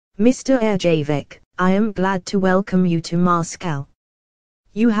Mr. Erjavec, I am glad to welcome you to Moscow.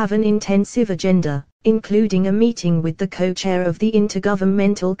 You have an intensive agenda, including a meeting with the co-chair of the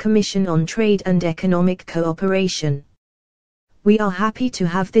Intergovernmental Commission on Trade and Economic Cooperation. We are happy to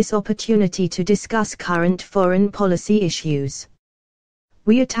have this opportunity to discuss current foreign policy issues.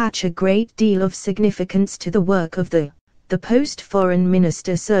 We attach a great deal of significance to the work of the post-Foreign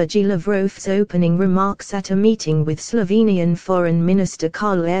Minister Sergey Lavrov's opening remarks at a meeting with Slovenian Foreign Minister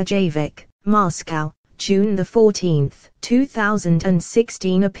Karl Erjavec, Moscow, June 14,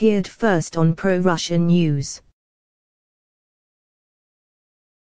 2016 appeared first on pro-Russian news.